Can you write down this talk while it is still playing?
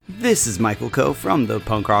This is Michael Coe from the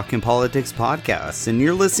Punk Rock and Politics Podcast, and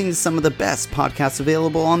you're listening to some of the best podcasts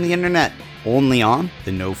available on the internet, only on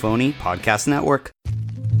the No Phony Podcast Network.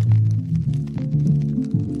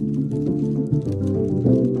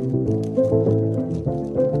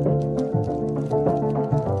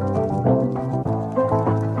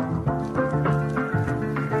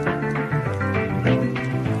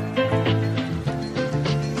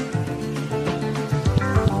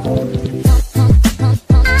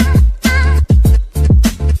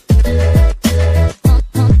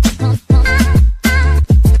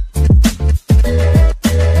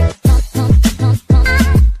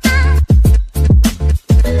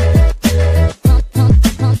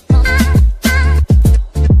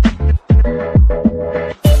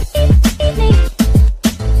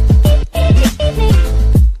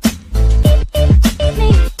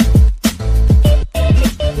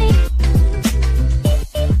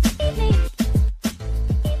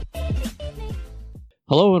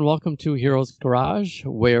 Welcome to Heroes Garage,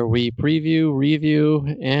 where we preview,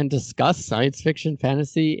 review, and discuss science fiction,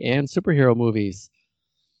 fantasy, and superhero movies.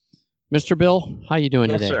 Mr. Bill, how you doing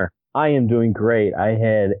today? Yes, sir. I am doing great. I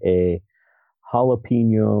had a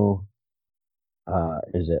jalapeno,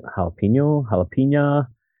 is it jalapeno? Jalapeno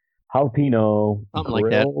something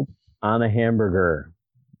like that on a hamburger.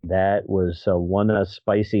 That was one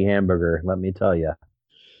spicy hamburger, let me tell you.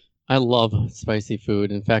 I love spicy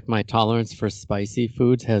food. In fact, my tolerance for spicy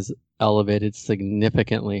foods has elevated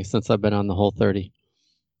significantly since I've been on the Whole30.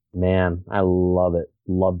 Man, I love it.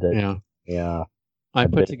 Loved it. Yeah. I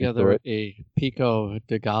put together a pico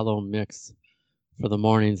de gallo mix for the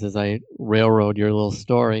mornings as I railroad your little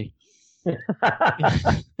story.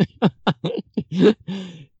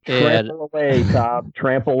 Trample away, Tom.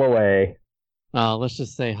 Trample away. Let's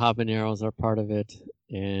just say habaneros are part of it,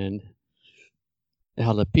 and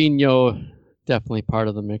jalapeno, definitely part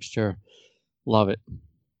of the mixture. Love it.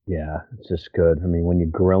 Yeah, it's just good. I mean, when you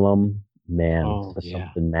grill them, man,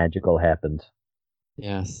 something magical happens.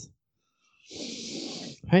 Yes.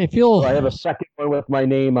 I feel... So I have a second one with my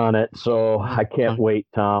name on it, so I can't wait,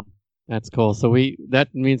 Tom. That's cool. So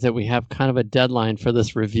that means that we have kind of a deadline for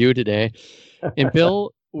this review today. And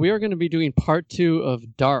Bill, we are going to be doing part 2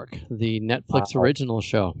 of Dark, the Netflix original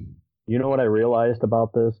show. You know what I realized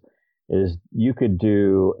about this? Is you could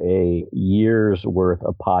do a year's worth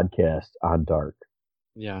of podcasts on Dark.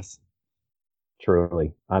 Yes.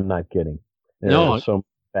 Truly. I'm not kidding. There are so many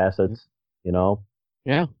facets, you know?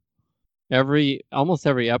 Yeah. Almost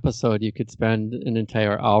every episode you could spend an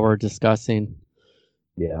entire hour discussing.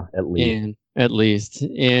 Yeah, at least.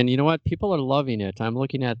 And you know what? People are loving it. I'm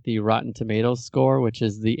looking at the Rotten Tomatoes score, which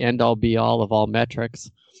is the end-all be-all of all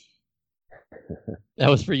metrics. That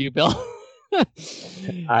was for you, Bill.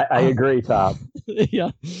 I agree, Tom.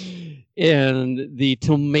 Yeah. And the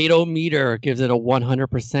tomato meter gives it a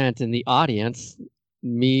 100%, and the audience,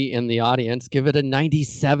 me and the audience, give it a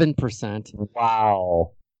 97%.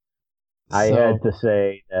 Wow. I had to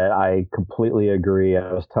say that I completely agree.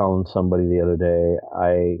 I was telling somebody the other day,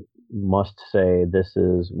 I must say this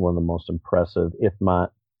is one of the most impressive, if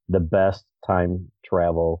not the best time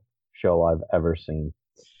travel show I've ever seen.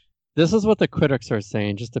 This is what the critics are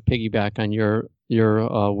saying, just to piggyback on your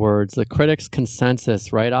words. The critics'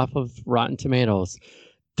 consensus right off of Rotten Tomatoes.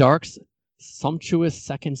 Dark's sumptuous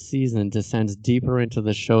second season descends deeper into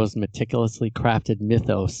the show's meticulously crafted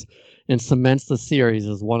mythos and cements the series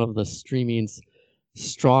as one of the streaming's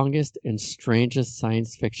strongest and strangest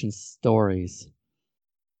science fiction stories.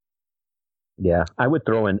 Yeah, I would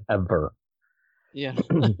throw in ever. Yeah.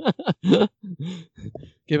 Give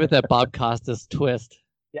it that Bob Costas twist.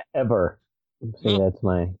 Yeah, ever. So that's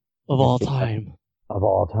my... Of all time. Of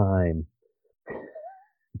all time.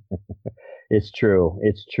 It's true.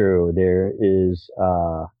 There is,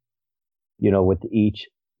 with each,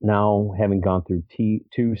 now having gone through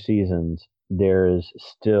 2 seasons, there's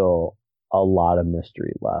still a lot of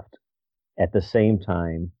mystery left. At the same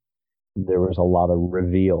time, there was a lot of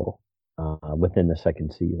reveal within the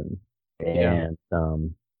second season. And,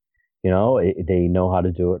 they know how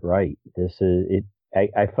to do it right. This is it.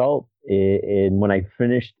 I felt when I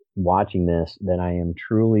finished watching this that I am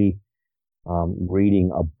truly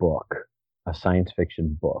reading a book, a science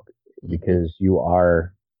fiction book, because you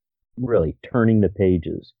are really turning the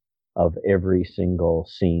pages of every single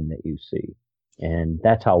scene that you see. And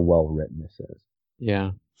that's how well written this is.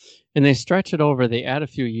 Yeah. And they stretch it over. They add a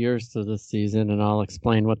few years to this season, and I'll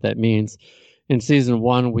explain what that means. In season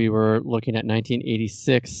 1, we were looking at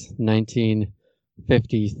 1986,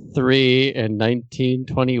 1953, and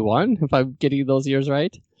 1921, if I'm getting those years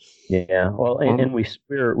right. Yeah. Well, and we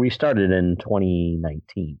started in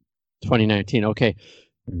 2019. 2019. Okay.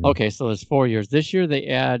 Mhm. Okay, so there's 4 years. This year they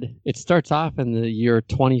add, it starts off in the year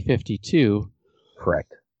 2052,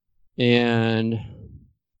 Correct. and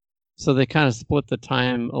so they kind of split the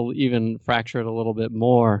time, even fracture it a little bit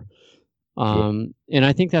more. And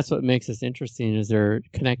I think that's what makes this interesting, is they're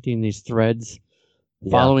connecting these threads,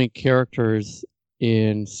 following characters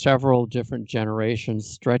in several different generations,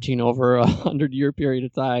 stretching over 100-year period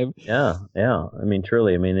of time. Yeah. I mean,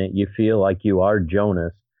 truly. I mean, you feel like you are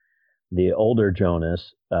Jonas, the older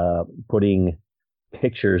Jonas, putting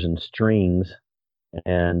pictures and strings,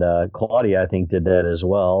 and Claudia, I think, did that as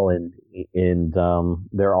well, and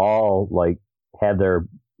they're all like have their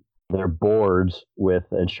boards with,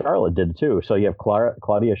 and Charlotte did too. So you have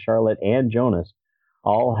Claudia, Charlotte, and Jonas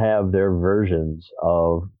all have their versions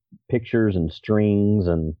of pictures and strings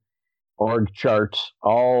and org charts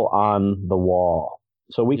all on the wall,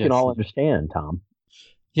 so we can Yes. all understand, Tom.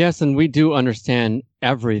 Yes, and we do understand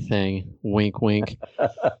everything. Wink, wink.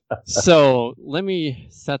 So let me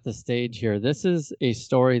set the stage here. This is a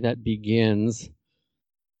story that begins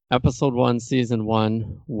episode 1, season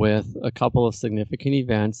 1, with a couple of significant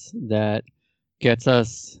events that gets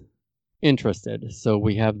us interested. So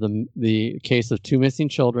we have the case of 2 missing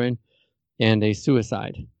children and a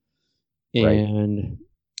suicide. Right. And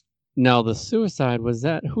now the suicide, was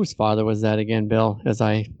that, whose father was that again, Bill? As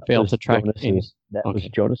I failed to track. That was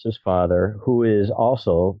Jonas's father, who is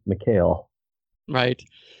also Mikhail. Right.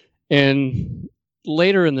 And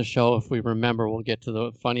later in the show, if we remember, we'll get to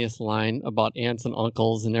the funniest line about aunts and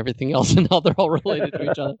uncles and everything else, and how they're all related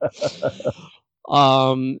to each other.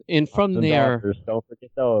 And from there, daughters, don't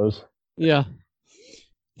forget those. Yeah,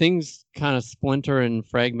 things kind of splinter and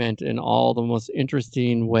fragment in all the most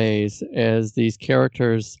interesting ways as these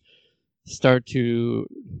characters start to,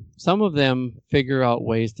 some of them figure out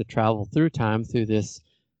ways to travel through time through this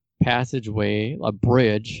passageway, a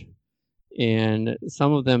bridge, and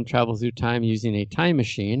some of them travel through time using a time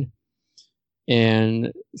machine.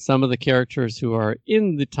 And some of the characters who are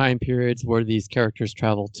in the time periods where these characters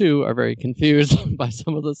travel to are very confused by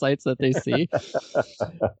some of the sights that they see.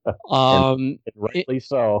 And rightly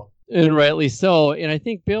so. And rightly so. And I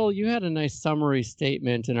think, Bill, you had a nice summary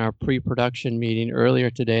statement in our pre-production meeting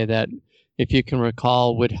earlier today that, if you can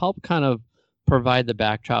recall, would help kind of provide the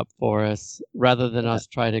backdrop for us, rather than us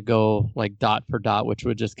try to go like dot for dot, which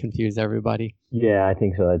would just confuse everybody. Yeah, I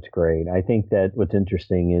think so. That's great. I think that what's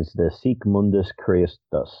interesting is the Sic Mundus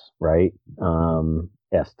Christus, right?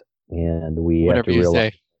 Est. And we Whatever have to you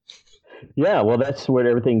realize. say. Yeah, well, that's what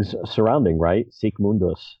everything's surrounding, right? Sic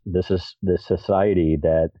Mundus. This is the society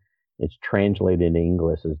that it's translated in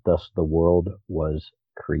English as "thus the world was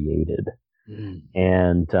created."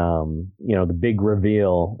 And, the big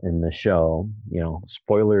reveal in the show,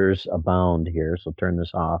 spoilers abound here, so turn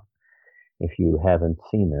this off if you haven't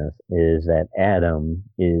seen this, is that Adam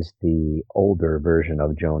is the older version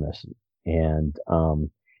of Jonas. And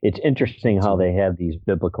it's interesting how they have these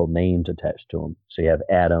biblical names attached to them. So you have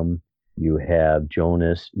Adam, you have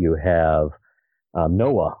Jonas, you have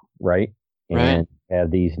Noah, right? And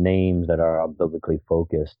have these names that are biblically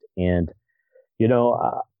focused. And,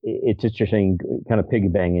 it's interesting, kind of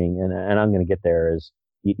piggybacking, and I'm going to get there, is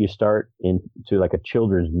you start into like a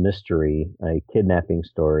children's mystery, a kidnapping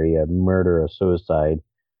story, a murder, a suicide,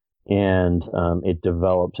 and it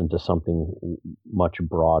develops into something much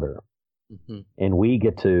broader. Mm-hmm. And we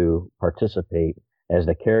get to participate as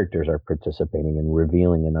the characters are participating and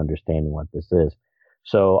revealing and understanding what this is.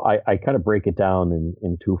 So I kind of break it down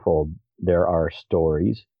in twofold. There are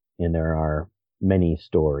stories, and there are many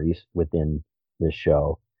stories within this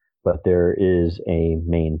show, but there is a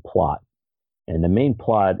main plot. And the main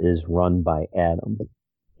plot is run by Adam.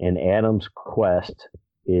 And Adam's quest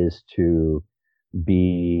is to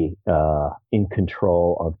be in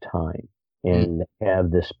control of time and have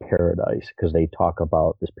this paradise, because they talk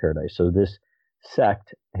about this paradise. So this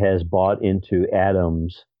sect has bought into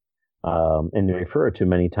Adam's, and they refer to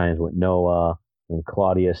many times with Noah and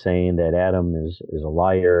Claudia saying that Adam is a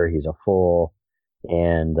liar, he's a fool.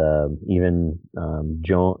 And even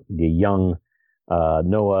the young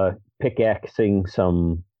Noah pickaxing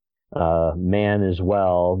some man as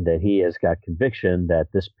well, that he has got conviction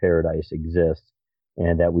that this paradise exists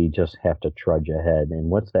and that we just have to trudge ahead.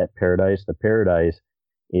 And what's that paradise? The paradise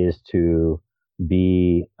is to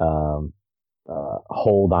be hold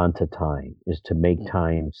on to time, is to make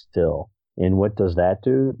time still. And what does that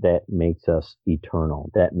do? That makes us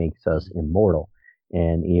eternal. That makes us immortal.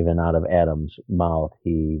 And even out of Adam's mouth,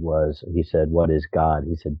 he said, "What is God?"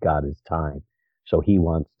 He said, "God is time." So he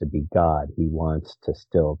wants to be God. He wants to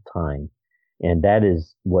still time. And that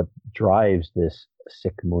is what drives this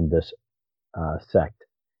Sic Mundus sect,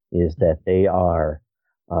 is that they are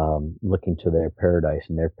looking to their paradise,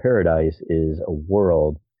 and their paradise is a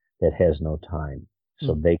world that has no time,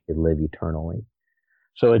 so they could live eternally.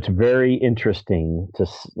 So it's very interesting to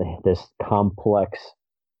this complex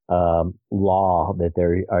law that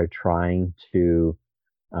they are trying to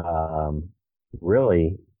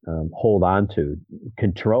really hold on to,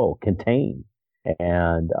 control, contain.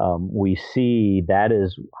 And we see that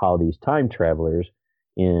is how these time travelers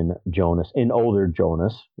in Jonas, in older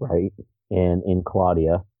Jonas, right, and in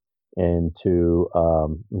Claudia, and to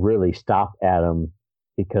really stop Adam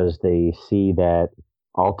because they see that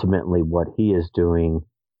ultimately what he is doing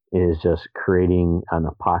is just creating an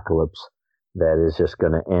apocalypse that is just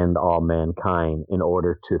going to end all mankind in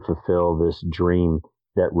order to fulfill this dream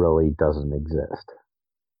that really doesn't exist.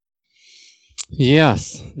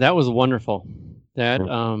 Yes, that was wonderful. That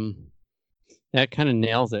that kind of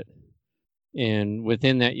nails it. And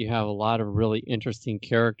within that, you have a lot of really interesting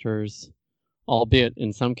characters, albeit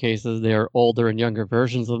in some cases they are older and younger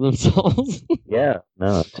versions of themselves. Yeah,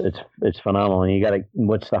 no, it's phenomenal. And you got to.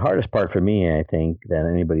 What's the hardest part for me, I think, that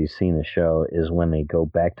anybody's seen the show is when they go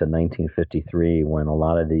back to 1953, when a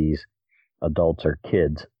lot of these adults are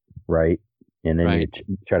kids, right? And then Right.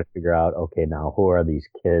 you try to figure out, okay, now who are these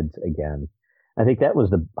kids again? I think that was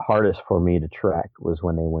the hardest for me to track was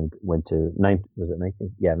when they went to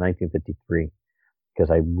 1953, because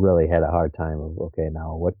I really had a hard time of, okay,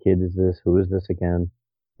 now what kid is this? Who is this again?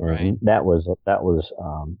 And Right. that was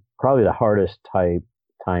probably the hardest time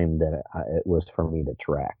that it was for me to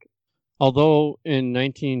track. Although in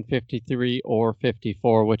 1953 or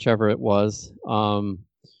 54, whichever it was,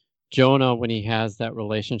 Jonah, when he has that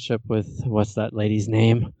relationship with, what's that lady's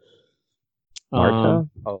name? Marta?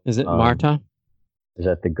 Is it Marta? Is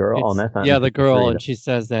that the girl? Oh, that's not yeah, in the girl, 53. and she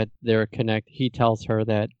says that they're connected. He tells her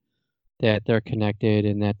that they're connected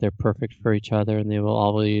and that they're perfect for each other and they will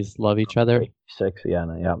always love each other. 6, yeah,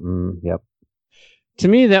 yep. To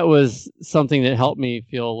me, that was something that helped me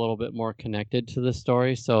feel a little bit more connected to the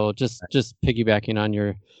story. So just piggybacking on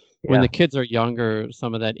your, when the kids are younger,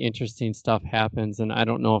 some of that interesting stuff happens, and I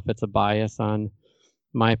don't know if it's a bias on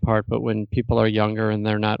my part, but when people are younger and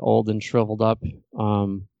they're not old and shriveled up,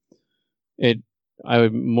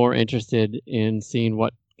 I'm more interested in seeing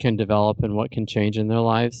what can develop and what can change in their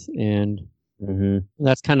lives. And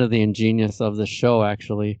that's kind of the ingenious of the show,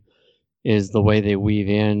 actually, is the way they weave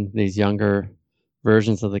in these younger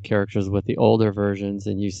versions of the characters with the older versions,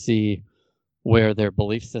 and you see where their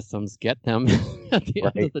belief systems get them at the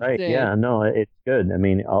end of the day. Yeah, no, it's good. I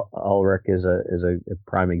mean, Ulrich is a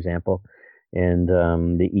prime example, and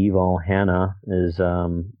the evil Hannah is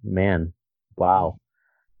man, wow,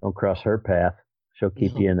 don't cross her path. She'll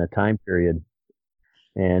keep you in a time period.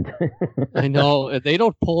 And I know they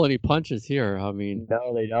don't pull any punches here. I mean,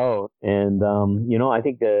 no, they don't. And I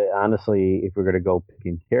think that honestly, if we're going to go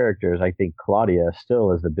picking characters, I think Claudia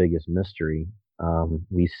still is the biggest mystery.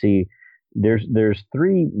 We see there's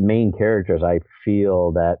 3 main characters I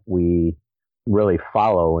feel that we really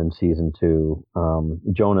follow in season 2.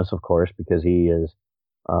 Jonas, of course, because he is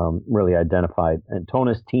really identified, and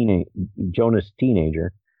Jonas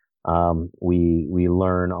teenager. We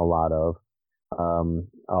learn a lot of.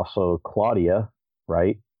 Also Claudia,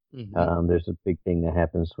 right? There's a big thing that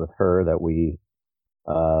happens with her that we,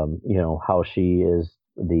 how she is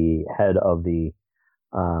the head of the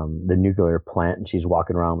nuclear plant, and she's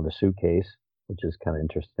walking around with a suitcase, which is kind of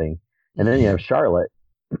interesting. And then you have Charlotte,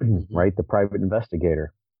 right, the private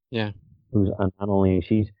investigator. Yeah. Who's not only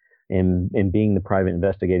she's in being the private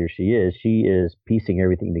investigator she is piecing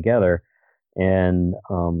everything together, and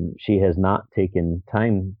she has not taken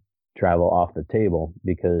time travel off the table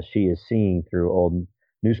because she is seeing through old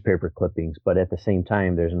newspaper clippings, but at the same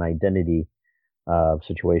time there's an identity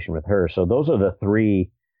situation with her. So those are the 3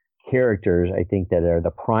 characters I think that are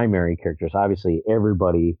the primary characters. Obviously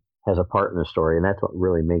everybody has a part in the story, and that's what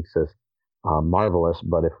really makes this marvelous,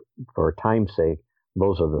 but if for time's sake,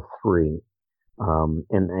 those are the 3.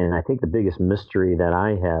 And I think the biggest mystery that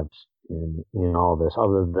I have in all this,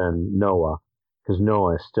 other than Noah, because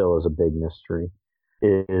Noah still is a big mystery,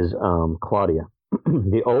 is Claudia,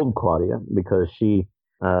 the old Claudia, because she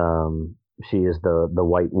is the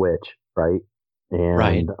white witch, right? And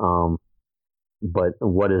right. But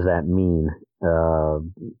what does that mean?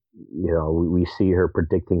 We see her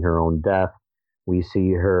predicting her own death. We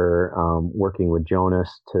see her working with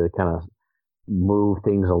Jonas to kind of move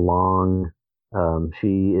things along.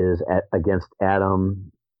 She is against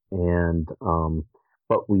Adam, and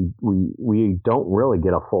but we don't really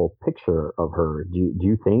get a full picture of her. Do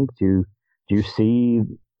you think? Do you see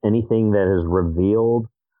anything that has revealed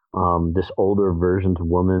this older version's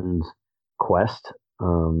woman's quest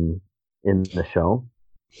in the show?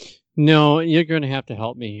 No, you're going to have to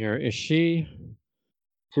help me here. Is she?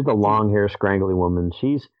 She's the long hair, scrangly woman.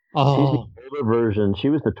 She's the Oh, older version. She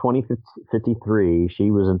was the 2053.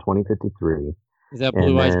 She was in 2053. is that And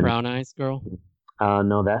blue eyes, then, brown eyes girl?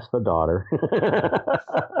 no, that's the daughter.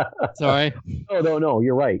 Sorry. No.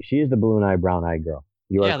 You're right. She is the blue and eye, brown eye girl.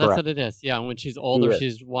 You are Yeah, that's correct. what it is. Yeah, when she's older,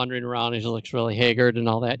 she's wandering around and she looks really haggard and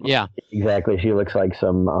all that. Yeah. Exactly. She looks like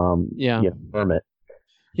some hermit.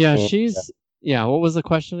 Yeah, And, yeah, what was the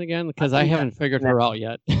question again? Because I haven't figured her out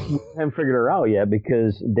yet. Haven't figured her out yet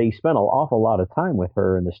because they spent an awful lot of time with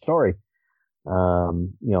her in the story.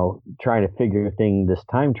 Trying to figure this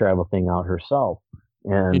time travel thing out herself.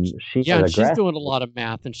 And she's doing a lot of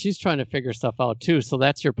math and she's trying to figure stuff out too. So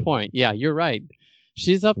that's your point. Yeah, you're right.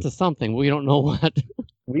 She's up to something. We don't know what.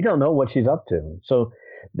 We don't know what she's up to. So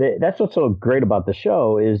that's what's so great about the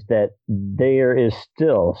show is that there is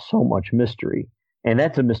still so much mystery. And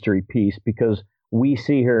that's a mystery piece because we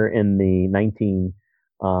see her in the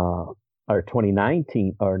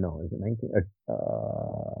 2019 or no, is it 19?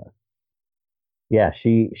 Yeah,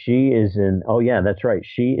 she is in. Oh yeah, that's right.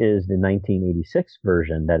 She is the 1986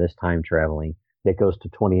 version that is time traveling that goes to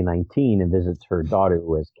 2019 and visits her daughter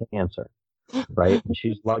who has cancer. Right, and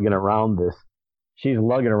she's lugging around this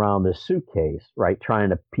suitcase, right, trying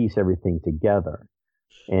to piece everything together.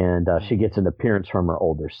 And she gets an appearance from her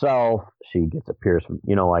older self. She gets appearance from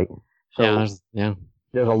there's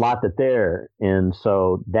a lot there, and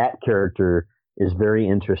so that character is very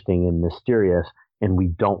interesting and mysterious. And we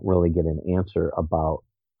don't really get an answer about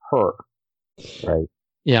her, right?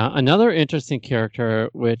 Yeah, another interesting character,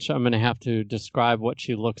 which I'm going to have to describe what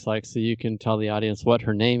she looks like so you can tell the audience what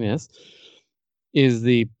her name is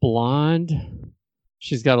the blonde.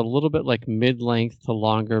 She's got a little bit like mid-length to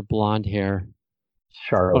longer blonde hair.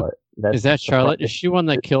 Charlotte. Is that Charlotte? Is she the one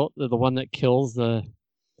that kills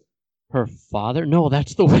her father? No,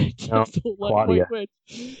 that's the witch. No, that's the Claudia. Witch.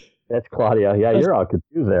 That's Claudia. Yeah, you're all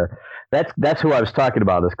confused there. That's who I was talking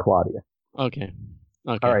about is Claudia. Okay.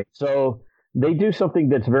 All right. So they do something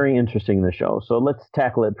that's very interesting in the show. So let's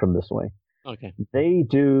tackle it from this way. Okay. They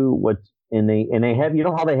do and they have,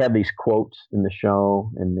 how they have these quotes in the show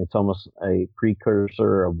and it's almost a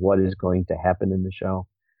precursor of what is going to happen in the show.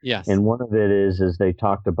 Yes. And one of it is they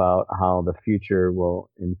talked about how the future will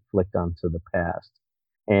inflict onto the past.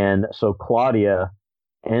 And so Claudia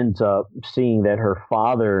ends up seeing that her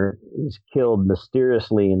father is killed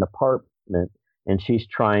mysteriously in the apartment and she's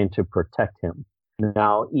trying to protect him.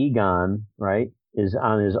 Now Egon, right, is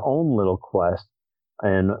on his own little quest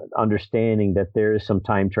and understanding that there is some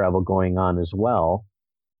time travel going on as well.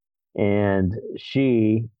 And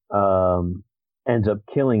she ends up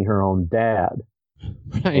killing her own dad.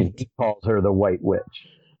 Right. And he calls her the White Witch.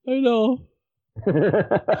 I know.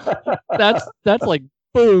 That's like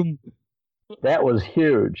boom. That was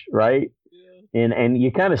huge, right? Yeah. And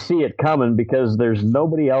you kind of see it coming because there's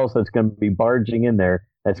nobody else that's going to be barging in there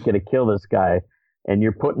that's going to kill this guy. And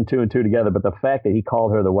you're putting two and two together. But the fact that he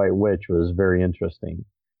called her the White Witch was very interesting.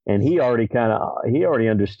 And he already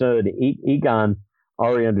understood. Egon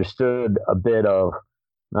already understood a bit of,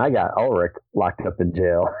 I got Ulrich locked up in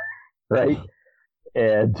jail, right?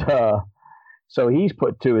 And so he's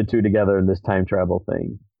put two and two together in this time travel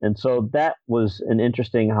thing. And so that was an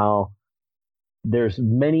interesting how there's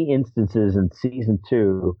many instances in season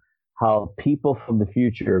 2 how people from the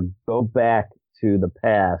future go back to the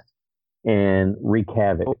past and wreak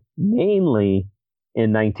havoc, mainly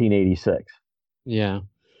in 1986. Yeah.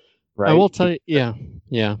 Right? I will tell you,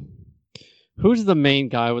 yeah. Who's the main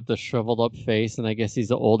guy with the shriveled up face? And I guess he's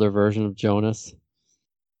the older version of Jonas.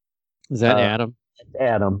 Is that Adam?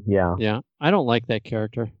 Adam, yeah. Yeah. I don't like that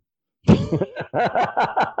character.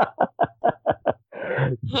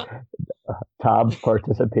 Tom's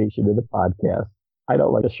participation in the podcast. I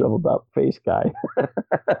don't like a shriveled up face guy.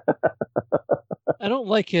 I don't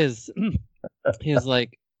like his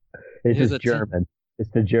like. It's German.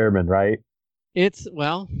 It's the German, right? It's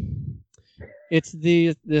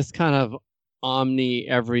this kind of omni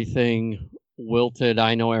everything wilted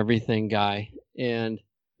I know everything guy, and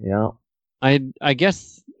yeah, I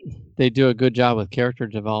guess they do a good job with character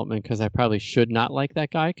development because I probably should not like that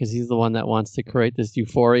guy because he's the one that wants to create this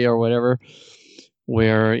euphoria or whatever,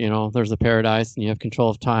 where there's a paradise and you have control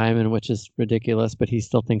of time, and which is ridiculous, but he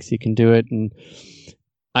still thinks he can do it, and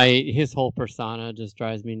his whole persona just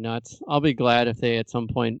drives me nuts. I'll be glad if they at some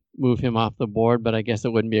point move him off the board, but I guess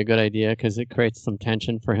it wouldn't be a good idea because it creates some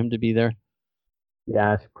tension for him to be there.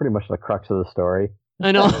 Yeah, it's pretty much the crux of the story.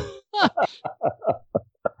 I know.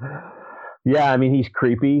 Yeah, I mean, he's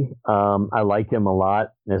creepy. I like him a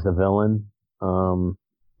lot as a villain. To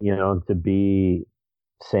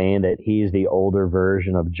saying that he's the older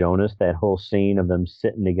version of Jonas. That whole scene of them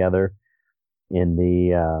sitting together in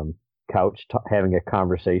the couch having a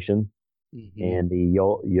conversation, and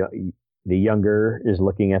the younger is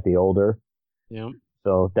looking at the older. Yeah.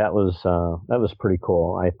 So that was pretty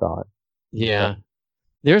cool, I thought. Yeah.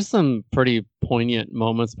 There's some pretty poignant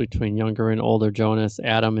moments between younger and older Jonas,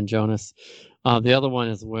 Adam and Jonas. The other one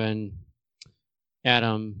is when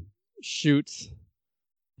Adam shoots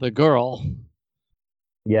the girl.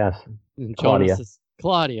 Yes. And Claudia.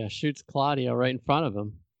 Claudia shoots Claudia right in front of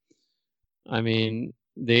him. I mean,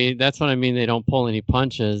 that's what I mean. They don't pull any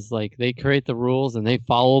punches. Like, they create the rules and they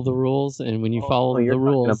follow the rules. And when you follow the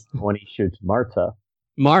rules, when he shoots Marta.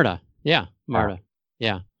 Yeah. Marta.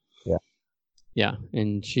 Yeah. Yeah.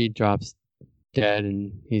 And she drops dead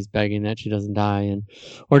and he's begging that she doesn't die.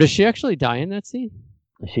 Or does she actually die in that scene?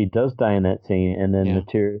 She does die in that scene, and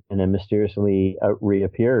then mysteriously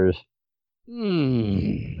reappears. What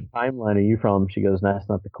timeline are you from? She goes, "That's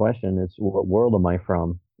not the question. It's what world am I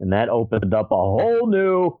from?" And that opened up a whole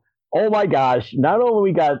new. Oh my gosh! Not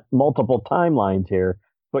only we got multiple timelines here,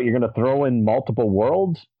 but you're going to throw in multiple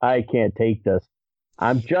worlds. I can't take this.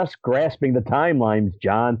 I'm just grasping the timelines,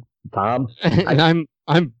 Tom. And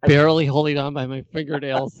I'm barely holding on by my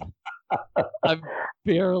fingernails. I'm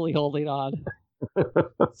barely holding on.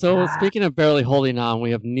 So speaking of barely holding on, we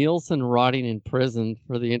have Nielsen rotting in prison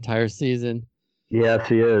for the entire season. Yes,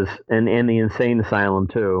 he is, and the insane asylum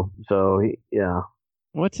too. So yeah.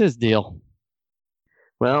 What's his deal?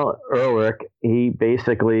 Well, Ulrich, he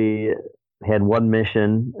basically had one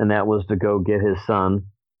mission, and that was to go get his son,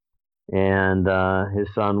 and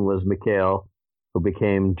his son was Mikhail, who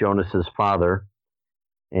became Jonas's father,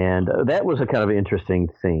 and that was a kind of interesting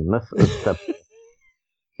scene. Let's step.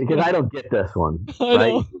 Because I don't get this one,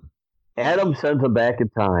 right? Adam sends him back in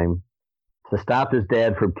time to stop his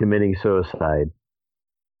dad from committing suicide,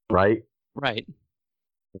 right? Right.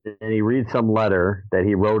 And he reads some letter that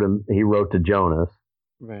he wrote to Jonas.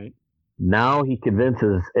 Right. Now he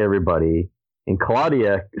convinces everybody, and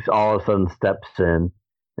Claudia all of a sudden steps in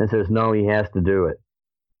and says, no, he has to do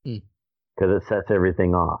it because it sets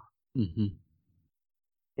everything off. Mm-hmm.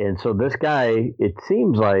 And so this guy, it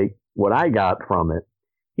seems like what I got from it,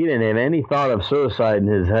 he didn't have any thought of suicide in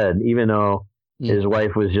his head, even though his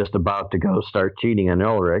wife was just about to go start cheating on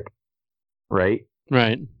Ulrich, right?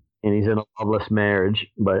 Right. And he's in a loveless marriage,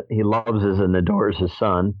 but he loves his and adores his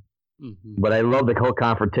son. Mm-hmm. But I love the whole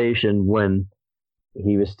confrontation when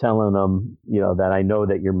he was telling him, that I know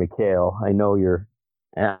that you're Mikhail. I know you're.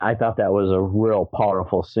 And I thought that was a real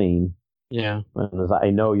powerful scene. Yeah. I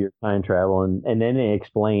know you're time travel. And then they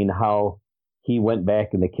explain how he went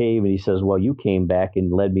back in the cave, and he says, well, you came back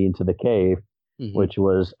and led me into the cave, which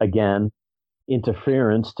was, again,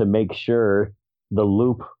 interference to make sure the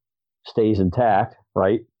loop stays intact,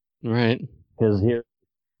 right? Right. Because here,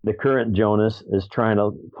 the current Jonas is trying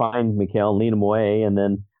to find Mikhail, lead him away, and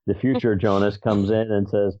then the future Jonas comes in and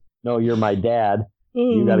says, no, you're my dad.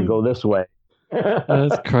 You got to go this way.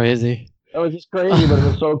 That's crazy. That was just crazy, but it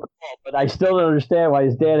was so cool. But I still don't understand why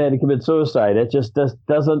his dad had to commit suicide. It just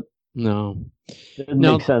doesn't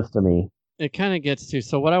make sense to me. It kind of gets to,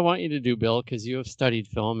 so what I want you to do, Bill, because you have studied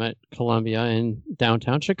film at Columbia in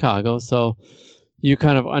downtown Chicago, so you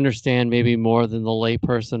kind of understand maybe more than the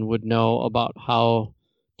layperson would know about how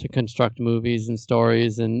to construct movies and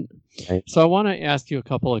stories. And so I want to ask you a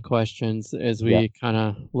couple of questions as we kind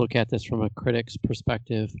of look at this from a critic's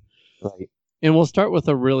perspective. Right. And we'll start with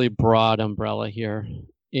a really broad umbrella here.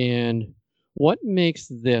 And what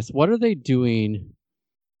are they doing,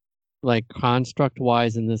 like,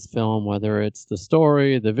 construct-wise in this film, whether it's the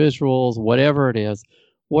story, the visuals, whatever it is,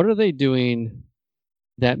 what are they doing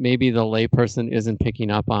that maybe the layperson isn't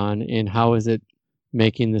picking up on, and how is it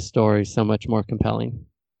making the story so much more compelling?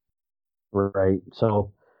 Right.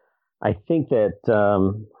 So I think that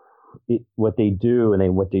what they do,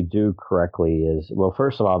 and what they do correctly is, well,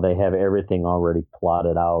 first of all, they have everything already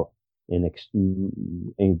plotted out in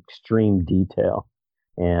extreme detail.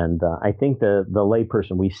 And I think the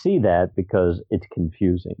layperson, we see that because it's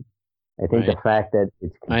confusing. I think the fact that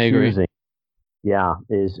it's confusing,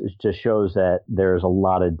 is just shows that there's a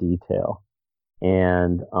lot of detail,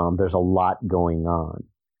 and there's a lot going on.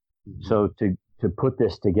 Mm-hmm. So to put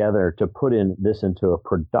this together, to put this into a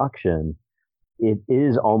production, it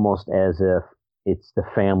is almost as if it's the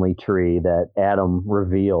family tree that Adam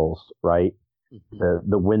reveals, right? Mm-hmm.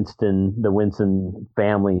 The Winston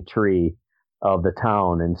family tree of the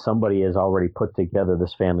town, and somebody has already put together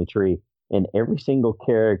this family tree, and every single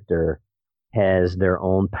character has their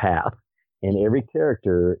own path, and every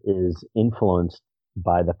character is influenced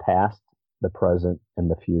by the past, the present, and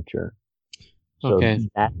the future. So Okay.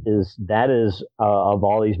 that is of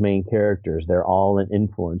all these main characters, they're all an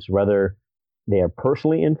influence, whether they are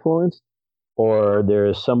personally influenced or there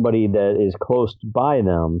is somebody that is close by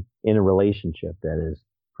them in a relationship that is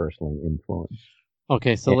personally influenced.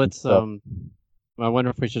 Okay, so And let's so, I wonder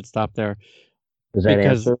if we should stop there does that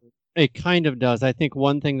because answer? it kind of does. I think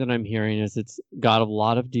one thing that I'm hearing is it's got a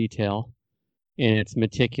lot of detail and it's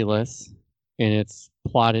meticulous and it's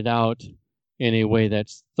plotted out in a way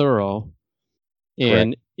that's thorough. Correct.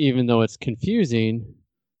 And even though it's confusing,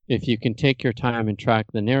 if you can take your time and track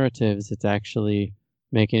the narratives, it's actually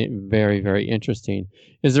making it very, very interesting.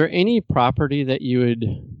 Is there any property that you would,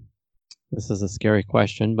 this is a scary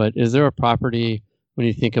question, but is there a property when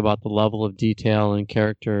you think about the level of detail and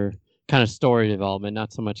character, kind of story development,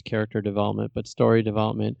 not so much character development, but story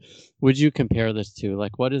development, would you compare this to?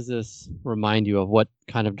 Like, what does this remind you of? What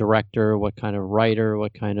kind of director, what kind of writer,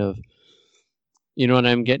 what kind of, you know what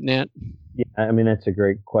I'm getting at? Yeah, I mean that's a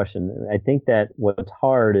great question. I think that what's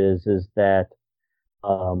hard is that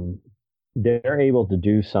um, they're able to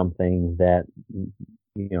do something that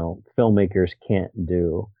filmmakers can't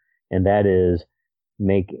do, and that is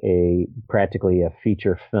make a practically a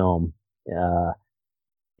feature film uh,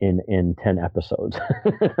 in 10 episodes.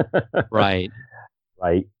 Right.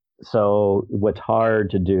 Right. So what's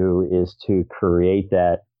hard to do is to create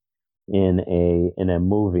that in a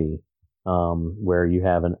movie where you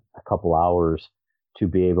have a couple hours to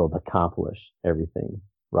be able to accomplish everything,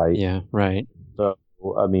 right? Yeah, right. So,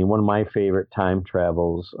 I mean, one of my favorite time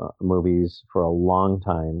travels movies for a long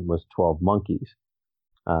time was 12 Monkeys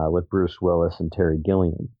with Bruce Willis and Terry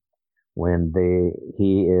Gilliam. When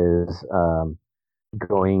he is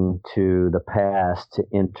going to the past to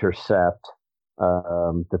intercept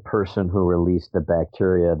the person who released the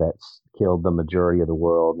bacteria that's killed the majority of the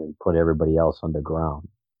world and put everybody else underground.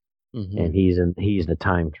 Mm-hmm. And he's the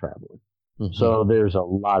time traveler. Mm-hmm. So there's a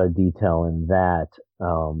lot of detail in that.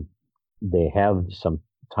 They have some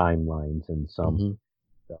timelines and some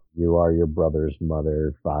Mm-hmm. you are your brother's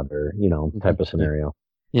mother, father, type of scenario.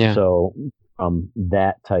 Yeah. So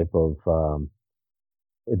that type of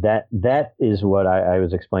that is what I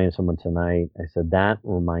was explaining to someone tonight. I said that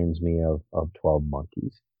reminds me of 12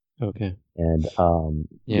 Monkeys. Okay. And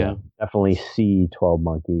Yeah. definitely see 12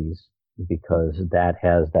 Monkeys because that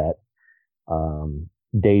has that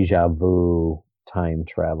deja vu time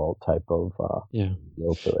travel type of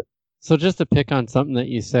feel to it. So just to pick on something that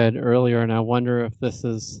you said earlier, and I wonder if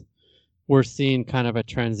we're seeing kind of a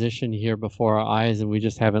transition here before our eyes and we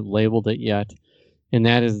just haven't labeled it yet. And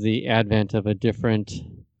that is the advent of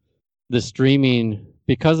the streaming,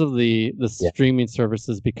 because of the streaming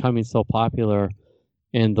services becoming so popular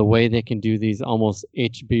and the way they can do these almost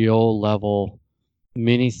HBO level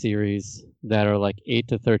miniseries that are like 8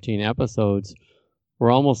 to 13 episodes.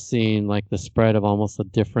 We're almost seeing like the spread of almost a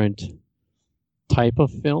different type of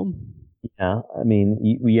film. Yeah, I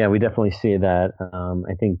mean, we definitely see that.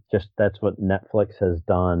 I think just that's what Netflix has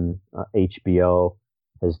done, HBO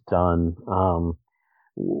has done,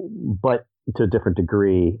 but to a different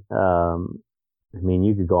degree. I mean,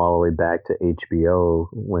 you could go all the way back to HBO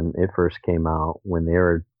when it first came out, when they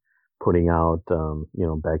were putting out,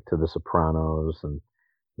 back to The Sopranos, and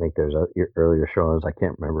I think there's earlier shows I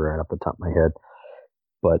can't remember right off the top of my head,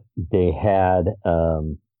 but they had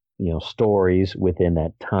stories within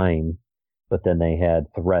that time, but then they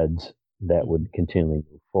had threads that would continually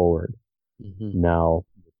move forward. Mm-hmm. Now,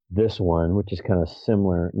 this one, which is kind of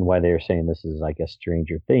similar, and why they're saying this is, I guess,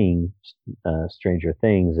 Stranger Things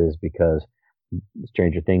is because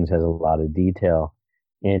Stranger Things has a lot of detail,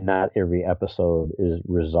 and not every episode is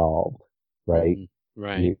resolved, right? Mm-hmm.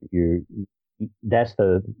 Right. That's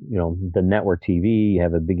the network TV. You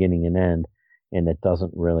have a beginning and end, and it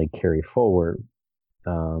doesn't really carry forward.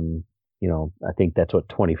 I think that's what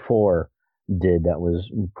 24 did. That was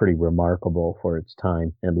pretty remarkable for its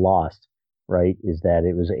time. And Lost, right, is that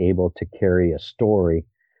it was able to carry a story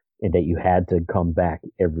and that you had to come back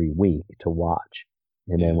every week to watch.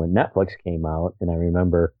 And then when Netflix came out, and I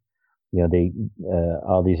remember,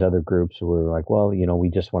 all these other groups were like, well, we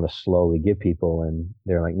just want to slowly get people, and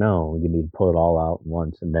they're like, no, you need to put it all out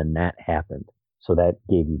once, and then that happened. So that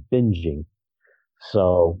gave you binging.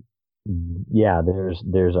 So yeah, there's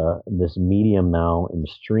this medium now in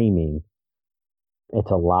streaming. It's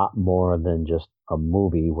a lot more than just a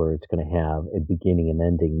movie where it's going to have a beginning and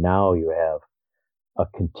ending. Now you have a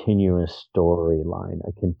continuous storyline,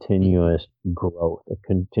 a continuous growth,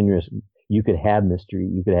 you could have mystery,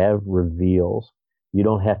 you could have reveals. You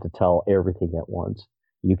don't have to tell everything at once.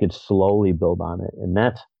 You could slowly build on it. And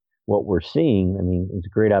that's what we're seeing. I mean, it's a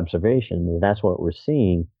great observation. That's what we're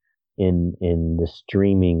seeing in the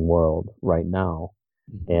streaming world right now,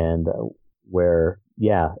 and where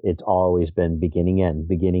it's always been beginning end,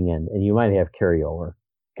 and you might have carryover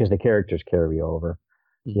because the characters carry over.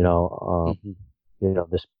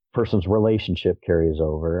 This person's relationship carries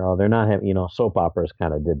over. Oh, they're not having, soap operas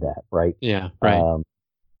kind of did that, right? Yeah, right.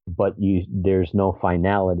 But there's no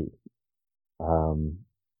finality.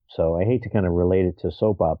 So I hate to kind of relate it to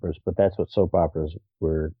soap operas, but that's what soap operas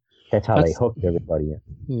were. That's how they hooked everybody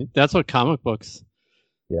in. That's what comic books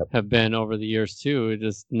have been over the years too.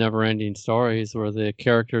 Just never-ending stories where the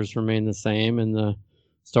characters remain the same and the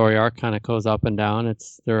story arc kind of goes up and down.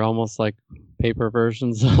 They're almost like paper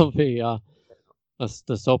versions of the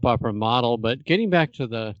soap opera model. But getting back to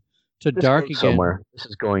Dark again. This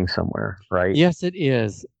is going somewhere, right? Yes, it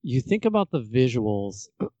is. You think about the visuals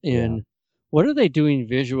and what are they doing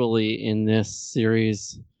visually in this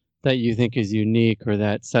series that you think is unique or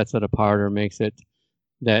that sets it apart or makes it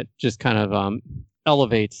that just kind of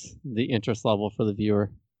elevates the interest level for the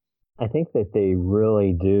viewer? I think that they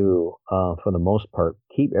really do, for the most part,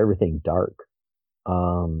 keep everything dark.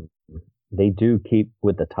 They do keep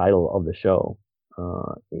with the title of the show.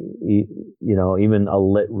 Even a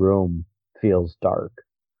lit room feels dark.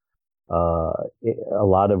 A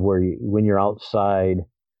lot of when you're outside,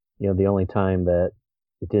 the only time that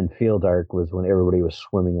it didn't feel dark was when everybody was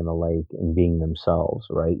swimming in the lake and being themselves,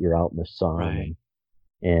 right? You're out in the sun. Right.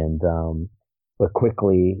 But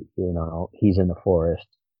quickly, he's in the forest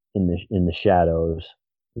in the shadows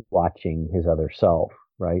watching his other self,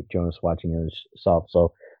 right? Jonas watching his self.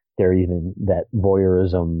 So there even that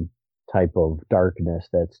voyeurism type of darkness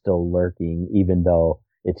that's still lurking, even though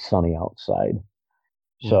it's sunny outside.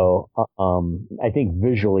 So I think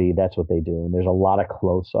visually that's what they do, and there's a lot of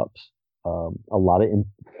close-ups, a lot of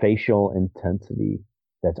facial intensity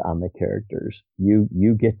that's on the characters.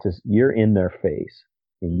 You're in their face,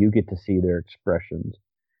 and you get to see their expressions,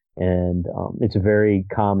 and it's a very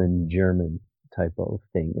common German type of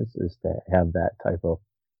thing is to have that type of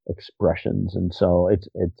expressions, and so it's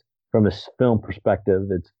from a film perspective,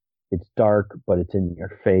 it's dark, but it's in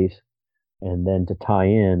your face. And then to tie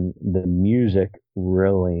in, the music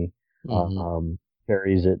really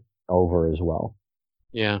carries it over as well.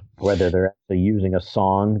 Yeah. Whether they're actually using a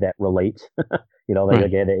song that relates, they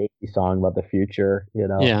get an 80s song about the future,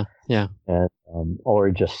 Yeah. And, or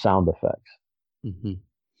just sound effects. Mm-hmm.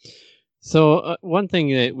 So one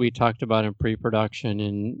thing that we talked about in pre-production,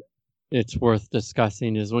 and it's worth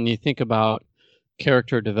discussing, is when you think about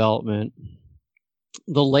character development,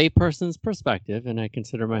 the layperson's perspective, and I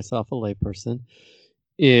consider myself a layperson,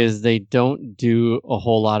 is they don't do a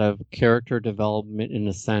whole lot of character development in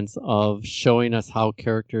the sense of showing us how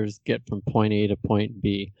characters get from point A to point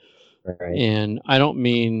B. Right. And I don't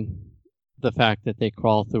mean the fact that they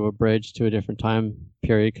crawl through a bridge to a different time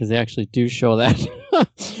period, because they actually do show that.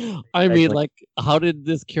 I mean, like, how did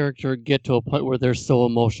this character get to a point where they're so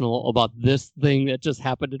emotional about this thing that just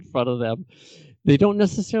happened in front of them? They don't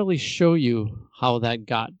necessarily show you how that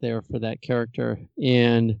got there for that character.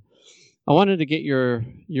 And I wanted to get your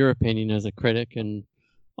opinion as a critic and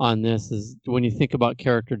on this is when you think about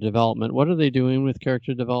character development, what are they doing with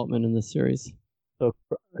character development in this series? So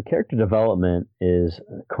character development is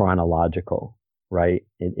chronological, right?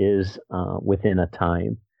 It is within a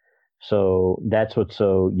time. So that's what's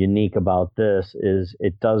so unique about this is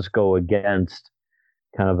it does go against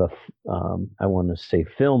kind of I want to say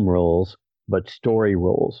film rules, but story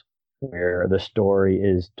rules, where the story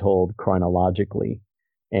is told chronologically.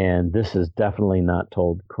 And this is definitely not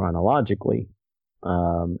told chronologically.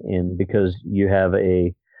 And because you have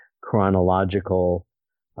a chronological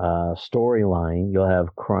storyline, you'll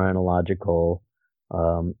have chronological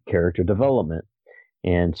character development.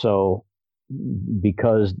 And so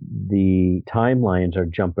because the timelines are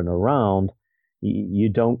jumping around, you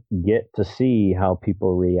don't get to see how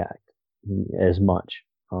people react as much.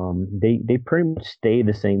 They pretty much stay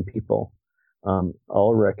the same people.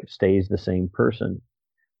 Ulrich stays the same person.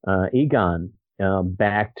 Egon,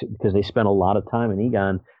 because they spent a lot of time in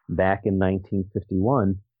Egon back in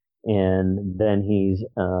 1951, and then he's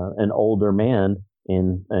an older man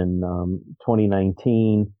in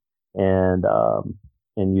 2019, and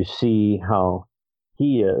you see how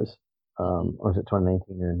he is. Or was it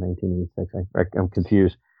 2019 or 1986? I'm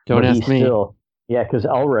confused. Don't ask me. Yeah, because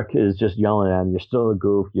Ulrich is just yelling at him. You're still a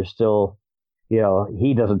goof. You're still,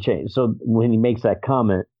 he doesn't change. So when he makes that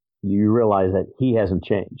comment, you realize that he hasn't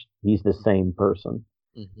changed. He's the same person.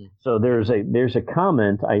 Mm-hmm. So there's a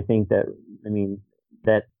comment I think that I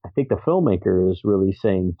think the filmmaker is really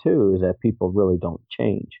saying too is that people really don't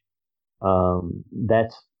change.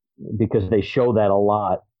 That's because they show that a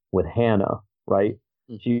lot with Hannah, right?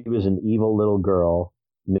 She was an evil little girl,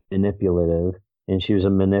 manipulative, and she was a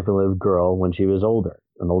manipulative girl when she was older,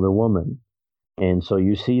 an older woman. And so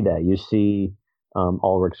you see that. You see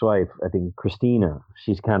Ulrich's wife, I think Christina,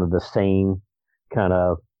 she's kind of the same kind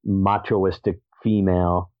of machoistic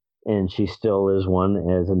female, and she still is one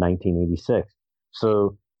as in 1986.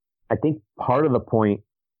 So I think part of the point,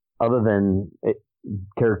 other than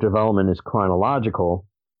character development is chronological,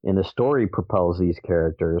 and the story propels these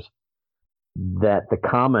characters, that the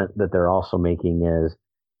comment that they're also making is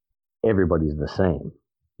everybody's the same.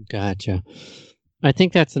 Gotcha. I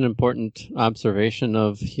think that's an important observation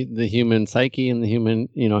of the human psyche and the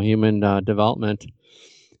human development.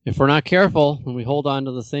 If we're not careful and we hold on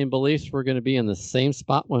to the same beliefs, we're going to be in the same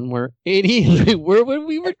spot when we're 80 as we were when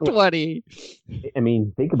we were 20. I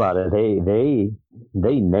mean, think about it. They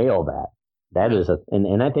nail that. That is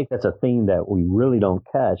and I think that's a theme that we really don't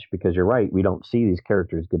catch, because you're right. We don't see these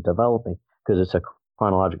characters get developing because it's a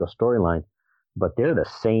chronological storyline, but they're the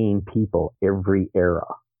same people every era.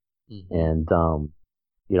 Mm-hmm. And,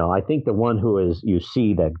 I think the one who you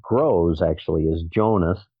see that grows actually is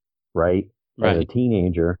Jonas, right? As a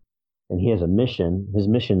teenager, and he has a mission. His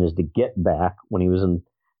mission is to get back when he was in,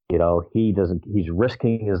 he's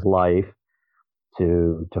risking his life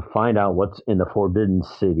to find out what's in the Forbidden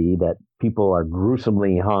City, that people are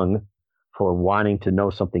gruesomely hung for wanting to know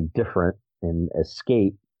something different and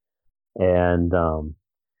escape. And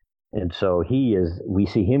so we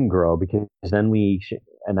see him grow, because then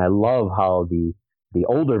and I love how the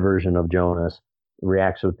older version of Jonas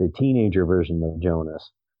reacts with the teenager version of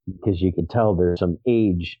Jonas, because you can tell there's some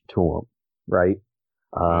age to him, right?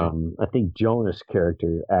 I think Jonas'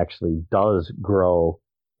 character actually does grow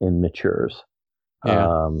and matures.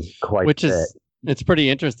 Quite Which a bit. It's pretty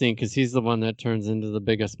interesting, because he's the one that turns into the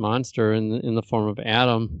biggest monster in the form of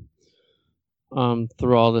Adam.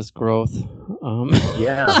 Through all this growth.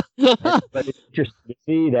 Yeah. But it's just to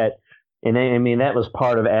see that, and I mean, that was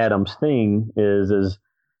part of Adam's thing is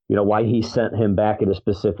why he sent him back at a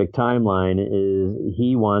specific timeline is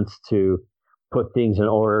he wants to put things in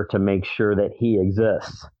order to make sure that he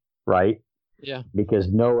exists, right? Yeah. Because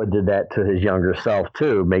Noah did that to his younger self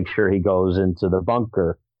too, make sure he goes into the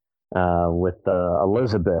bunker with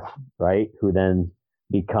Elizabeth, right? Who then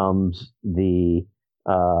becomes a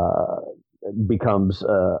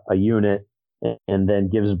unit and then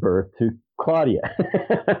gives birth to Claudia.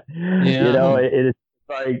 Yeah. It's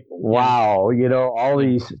like, wow, all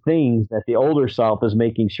these things that the older self is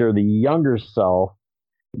making sure the younger self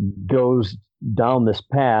goes down this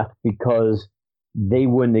path, because they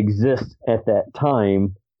wouldn't exist at that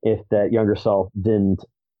time if that younger self didn't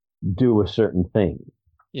do a certain thing.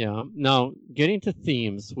 Yeah. Now, getting to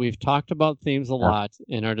themes, we've talked about themes a lot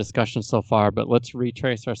in our discussion so far, but let's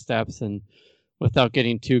retrace our steps, and without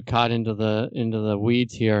getting too caught into the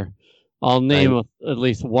weeds here, I'll name at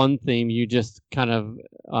least one theme you just kind of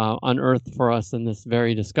unearthed for us in this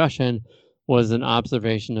very discussion, was an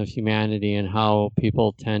observation of humanity and how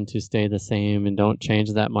people tend to stay the same and don't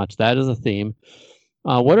change that much. That is a theme.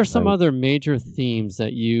 What are some other major themes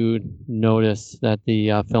that you notice that the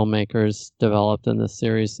filmmakers developed in this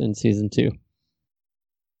series in season 2?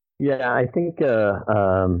 Yeah, I think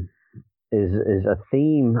is a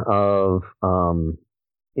theme of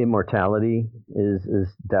immortality is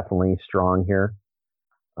definitely strong here,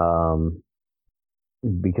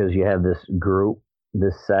 because you have this group,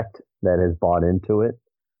 this sect that has bought into it.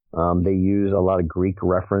 They use a lot of Greek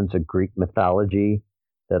reference, a Greek mythology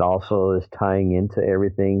that also is tying into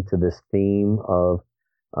everything, to this theme of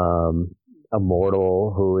a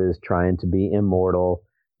mortal who is trying to be immortal,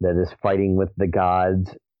 that is fighting with the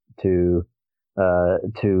gods to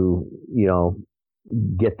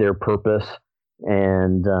get their purpose.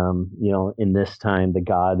 And in this time, the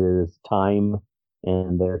god is time,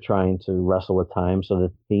 and they're trying to wrestle with time. So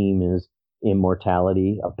the theme is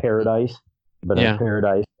immortality, a paradise, but a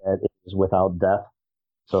paradise that is without death.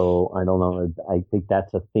 So I don't know. I think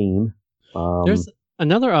that's a theme. There's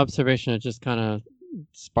another observation that just kind of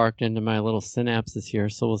sparked into my little synapses here.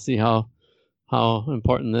 So we'll see how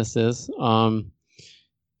important this is.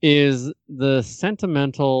 Is the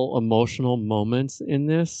sentimental, emotional moments in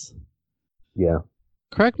this? Yeah.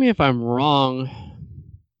 Correct me if I'm wrong.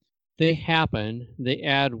 They happen. They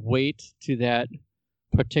add weight to that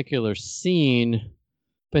particular scene,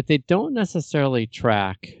 but they don't necessarily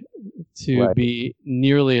track to be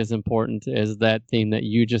nearly as important as that theme that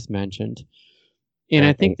you just mentioned. And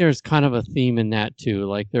I think there's kind of a theme in that too.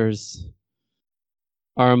 Like, there's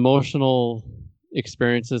our emotional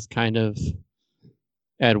experiences kind of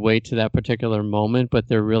add weight to that particular moment, but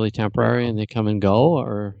they're really temporary and they come and go,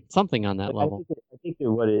 or something on that level. I think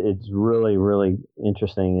that what it's really, really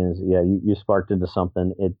interesting is, you sparked into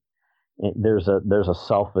something. There's a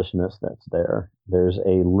selfishness that's there. There's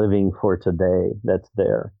a living for today that's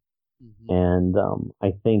there. Mm-hmm. And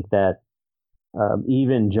I think that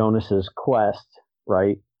even Jonas's quest,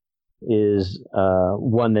 right, is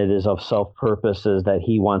one that is of self-purpose, is that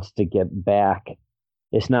he wants to get back.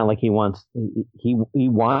 It's not like he wants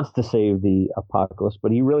to save the apocalypse,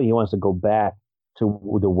 but he wants to go back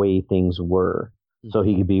to the way things were, mm-hmm. so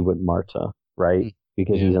he could be with Marta, right? Mm-hmm.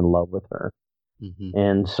 Because he's in love with her. Mm-hmm.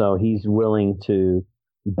 And so he's willing to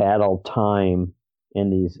battle time in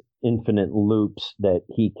these infinite loops that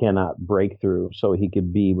he cannot break through, so he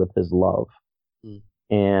could be with his love. Mm.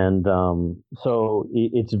 And so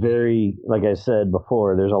it's very, like I said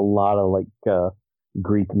before, there's a lot of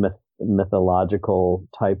Greek mythological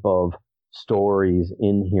type of stories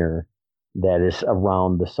in here that is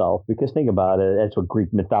around the self. Because think about it, that's what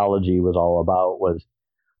Greek mythology was all about, was,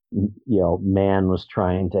 man was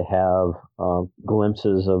trying to have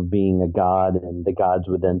glimpses of being a god, and the gods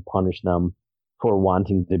would then punish them for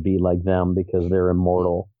wanting to be like them because they're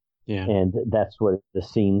immortal. Yeah. And that's what it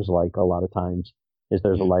seems like a lot of times, is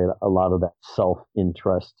there's a lot of that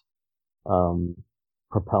self-interest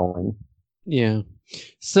propelling. Yeah.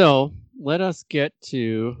 So let us get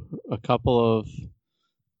to a couple of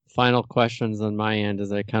final questions on my end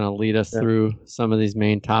as I kind of lead us through some of these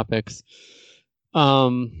main topics.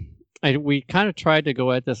 We kind of tried to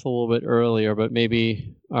go at this a little bit earlier, but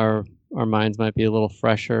maybe our minds might be a little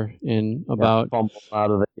fresher in about fumble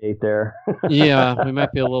out of the gate there. Yeah, we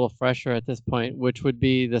might be a little fresher at this point, which would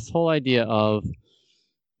be this whole idea of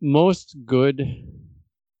most good,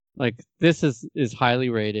 like this is highly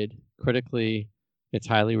rated critically. It's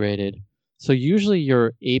highly rated. So usually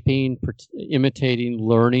you're imitating,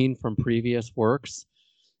 learning from previous works.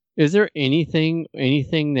 Is there anything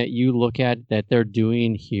that you look at that they're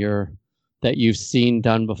doing here that you've seen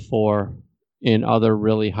done before in other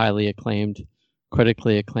really highly acclaimed,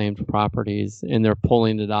 critically acclaimed properties, and they're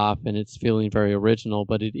pulling it off and it's feeling very original,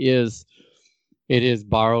 but it is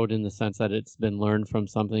borrowed in the sense that it's been learned from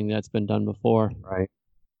something that's been done before? Right.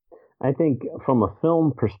 I think from a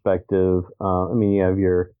film perspective, you have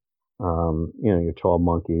your 12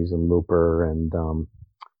 Monkeys and Looper and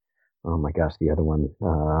oh my gosh, the other one,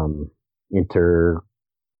 Interstellar.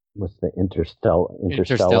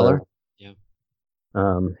 Yeah.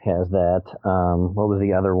 Has that. What was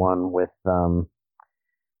the other one with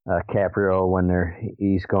Caprio when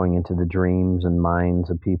he's going into the dreams and minds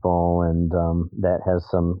of people, and that has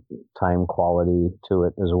some time quality to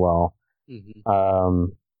it as well. Mm-hmm.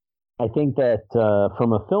 I think that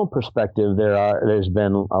from a film perspective, there's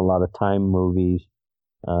been a lot of time movies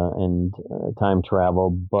and time travel,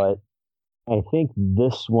 but I think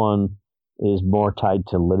this one is more tied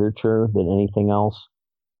to literature than anything else,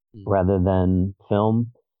 rather than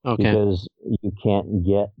film. Okay. Because you can't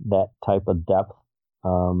get that type of depth.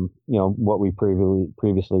 What we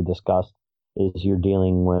previously discussed is you're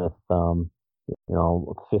dealing with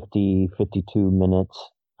 52 minutes,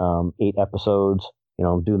 8 episodes.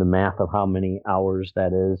 Do the math of how many hours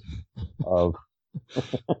that is of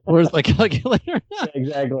where's the calculator?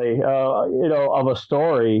 Exactly. Of a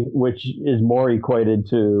story, which is more equated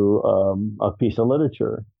to a piece of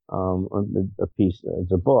literature,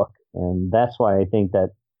 it's a book. And that's why I think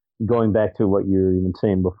that, going back to what you were even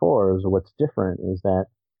saying before, is what's different is that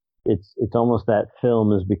it's almost that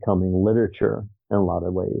film is becoming literature in a lot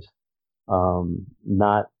of ways.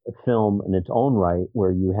 Not film in its own right,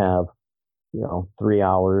 where you have 3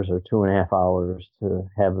 hours or 2.5 hours to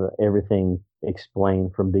have everything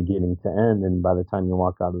explained from beginning to end, and by the time you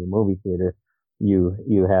walk out of the movie theater, you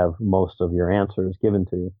have most of your answers given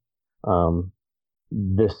to you. And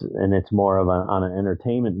it's more of on an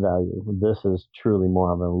entertainment value. This is truly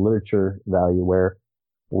more of a literature value, where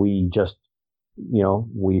we just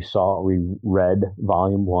we read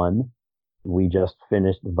volume 1, we just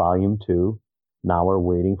finished volume 2, now we're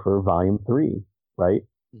waiting for volume 3, right?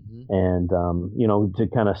 Mm-hmm. And to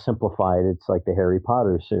kind of simplify it, it's like the Harry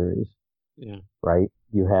Potter series. Yeah. Right?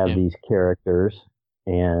 You have these characters,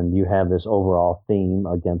 and you have this overall theme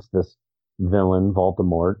against this villain,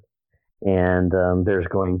 Voldemort, and there's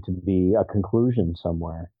going to be a conclusion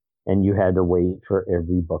somewhere, and you had to wait for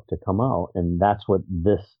every book to come out, and that's what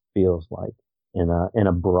this feels like in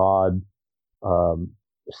a broad,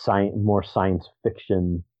 more science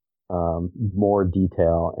fiction, more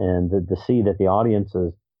detail, and to see that the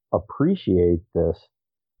audiences appreciate this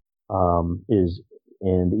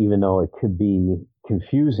and even though it could be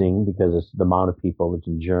confusing because it's the amount of people, it's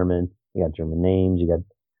in German, you got German names, you got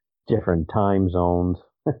different time zones.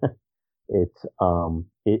 It's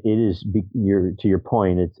it is to your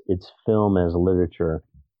point. It's film as literature,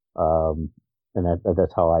 and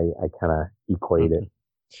that's how I kind of equate it.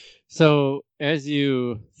 So, as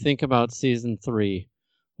you think about season 3,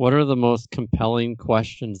 what are the most compelling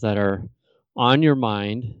questions that are on your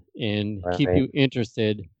mind and keep Right. you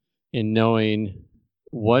interested in knowing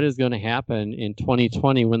what is going to happen in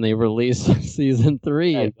 2020 when they release season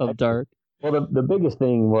 3 of Dark? Well, the biggest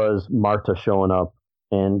thing was Marta showing up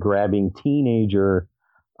and grabbing teenager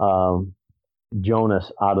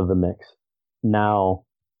Jonas out of the mix. Now,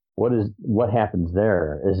 what happens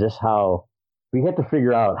there? Is this how we have to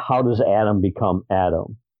figure out how does Adam become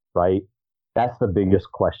Adam, right? That's the biggest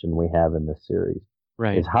question we have in this series.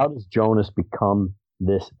 Right. Is how does Jonas become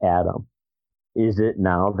this Adam? Is it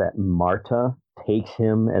now that Marta takes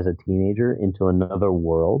him as a teenager into another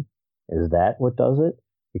world? Is that what does it?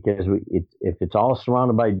 Because if it's all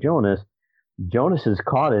surrounded by Jonas, Jonas is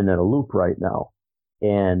caught in a loop right now.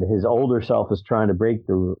 And his older self is trying to break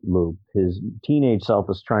the loop. His teenage self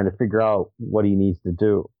is trying to figure out what he needs to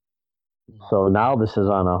do. So now this is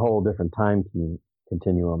on a whole different time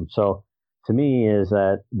continuum. So to me,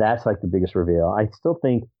 that's like the biggest reveal. I still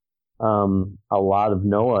think a lot of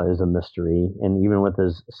Noah is a mystery, and even with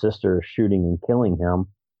his sister shooting and killing him,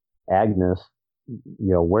 Agnes,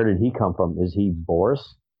 where did he come from? Is he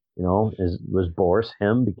Boris? Was Boris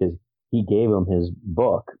him because he gave him his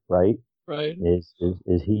book, right? Right. Is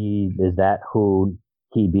that who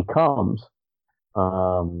he becomes?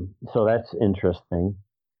 So that's interesting.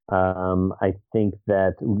 I think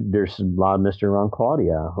that there's a lot of mystery around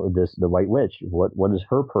Claudia, the White Witch. What is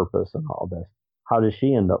her purpose in all this? How does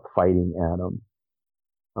she end up fighting Adam?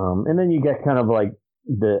 And then you get kind of like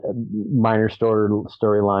the minor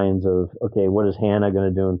storylines of, okay, what is Hannah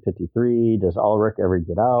going to do in 53? Does Ulrich ever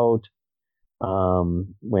get out?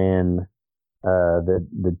 When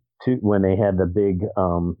when they had the big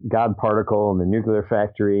God particle in the nuclear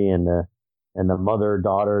factory, and the mother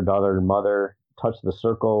and mother touched the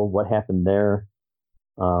circle, what happened there?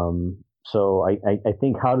 So I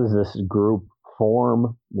think, how does this group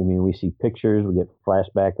form? I mean, we see pictures, we get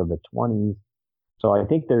flashback of the 20s. So I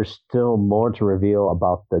think there's still more to reveal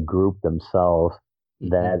about the group themselves.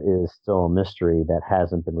 That is still a mystery that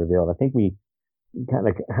hasn't been revealed. I think we kind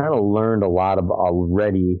of learned a lot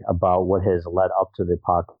already about what has led up to the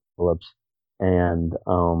apocalypse, and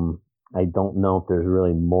I don't know if there's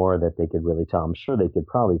really more that they could really tell. I'm sure they could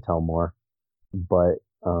probably tell more, but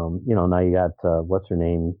now you got what's her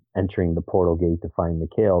name entering the portal gate to find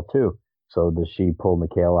Mikhail too. So does she pull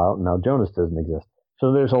Mikhail out? Now Jonas doesn't exist.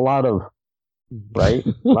 So there's a lot of a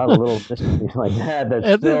lot of little mysteries like that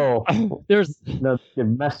still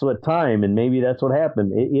mess with time, and maybe that's what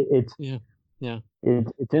happened.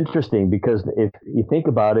 It's interesting because if you think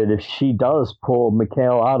about it, if she does pull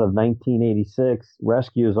Mikhail out of 1986,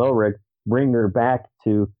 rescues Ulrich, bring her back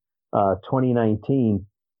to 2019,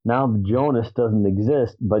 now Jonas doesn't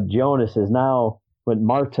exist, but Jonas is now with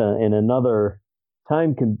Marta in another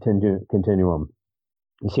time continuum.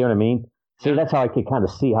 You see what I mean? See, that's how I could kind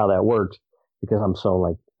of see how that works, because I'm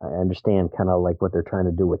so I understand kind of like what they're trying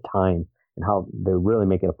to do with time, and how they're really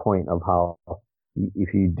making a point of how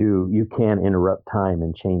if you can interrupt time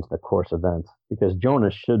and change the course of events, because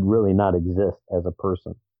Jonas should really not exist as a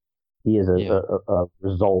person. He is a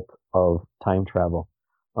result of time travel.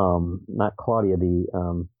 Not Claudia,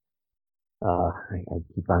 I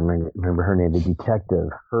keep on remember her name, the detective.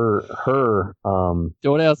 Her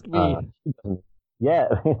don't ask me.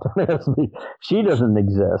 Don't ask me. She doesn't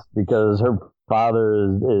exist because her father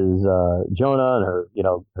is Jonah,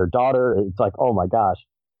 and her daughter. It's like, oh my gosh.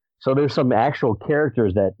 So there's some actual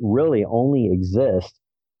characters that really only exist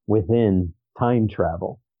within time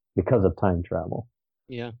travel because of time travel.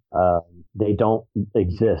 Yeah. They don't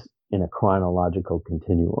exist in a chronological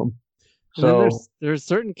continuum. And so there's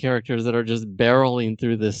certain characters that are just barreling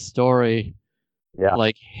through this story. Yeah.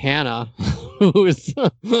 Like Hannah, who's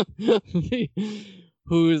kind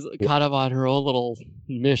of on her own little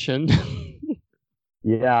mission.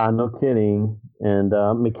 Yeah, no kidding. And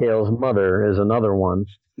Mikhail's mother is another one.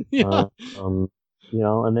 Yeah. And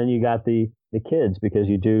then you got the kids, because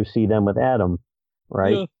you do see them with Adam,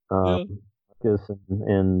 right? Because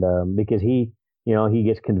he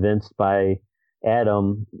gets convinced by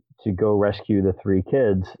Adam to go rescue the 3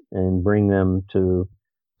 kids and bring them to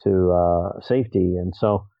safety. And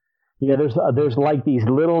so, there's like these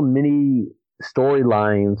little mini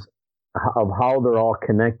storylines of how they're all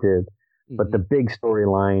connected. But the big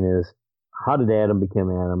storyline is, how did Adam become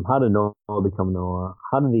Adam? How did Noah become Noah?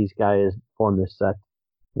 How did these guys form this sect?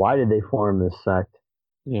 Why did they form this sect?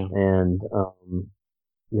 Yeah. And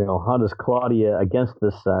how does Claudia against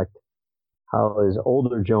this sect? How is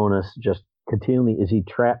older Jonas just continually, is he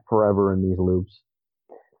trapped forever in these loops?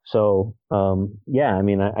 So yeah, I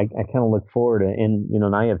mean, I kind of look forward to, and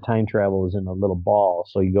now you have time travel is in a little ball,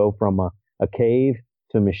 so you go from a cave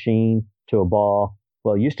to a machine to a ball.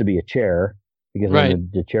 Well, it used to be a chair because Right. then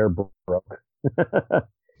the chair broke.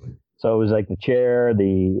 So it was like the chair,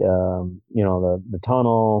 the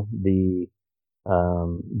tunnel, the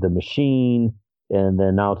machine, and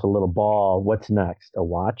then now it's a little ball. What's next? A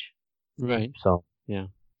watch. Right. So Yeah.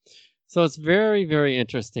 So it's very, very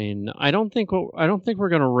interesting. I don't think we're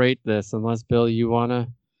gonna rate this unless Bill, you wanna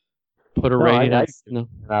put a no, rating I on. No.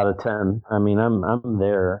 out of 10. I mean, I'm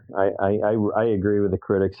there. I agree with the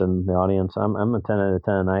critics and the audience. I'm a 10 out of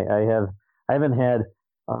 10. I haven't had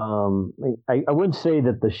I wouldn't say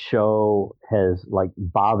that the show has like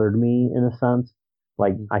bothered me in a sense.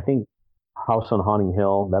 Like Mhm. I think House on Haunting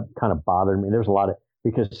Hill that kind of bothered me. There's a lot of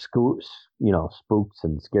because spooks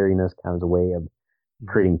and scariness kind of a way of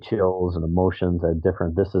creating chills and emotions that are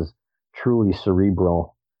different. This is truly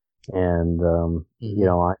cerebral, and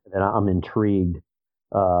I'm intrigued.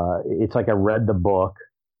 It's like I read the book,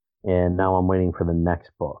 and now I'm waiting for the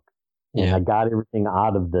next book, and Yeah. I got everything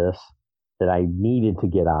out of this that I needed to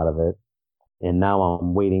get out of it, and now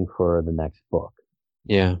I'm waiting for the next book.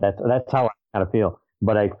 Yeah. That's how I kind of feel.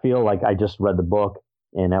 But I feel like I just read the book,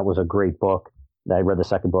 and that was a great book. I read the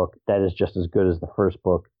second book. That is just as good as the first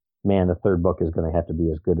book. Man, the third book is going to have to be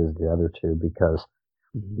as good as the other two because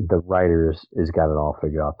the writers has got it all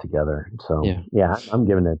figured out together. So yeah, I'm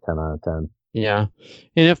giving it 10 out of 10. Yeah.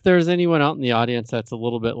 And if there's anyone out in the audience that's a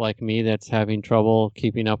little bit like me that's having trouble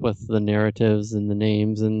keeping up with the narratives and the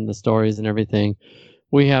names and the stories and everything,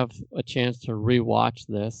 we have a chance to rewatch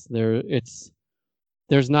this.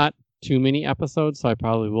 There's not too many episodes, so I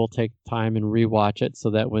probably will take time and rewatch it so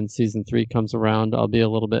that when season 3 comes around, I'll be a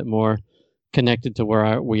little bit more connected to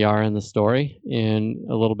where we are in the story and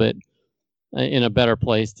a little bit in a better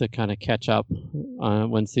place to kind of catch up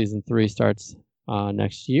when season 3 starts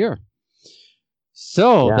next year.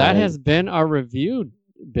 So that has been our review,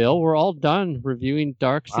 Bill. We're all done reviewing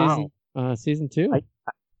Dark season 2.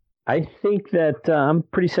 I think that I'm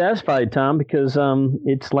pretty satisfied, Tom, because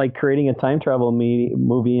it's like creating a time travel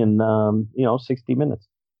movie in 60 minutes.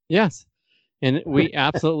 Yes, and we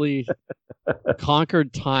absolutely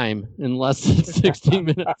conquered time in less than 60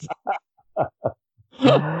 minutes.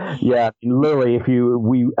 Yeah, literally, if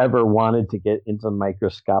we ever wanted to get into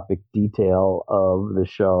microscopic detail of the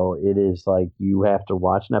show, it is like you have to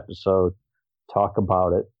watch an episode, talk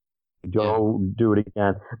about it, go do it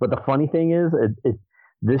again. But the funny thing is,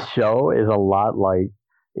 this show is a lot like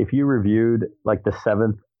if you reviewed like the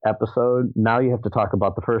 7th episode, now you have to talk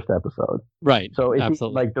about the first episode. Right. So it's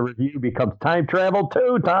absolutely. like the review becomes time travel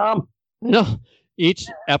too, Tom. No, each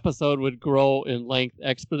episode would grow in length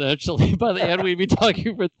exponentially. By the end, we'd be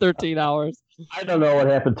talking for 13 hours. I don't know what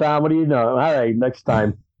happened, Tom. What do you know? All right, next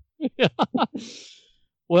time.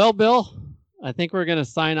 Well, Bill, I think we're going to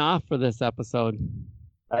sign off for this episode.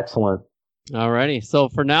 Excellent. All righty. So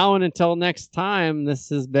for now and until next time, this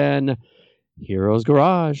has been Heroes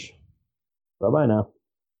Garage. Bye-bye now.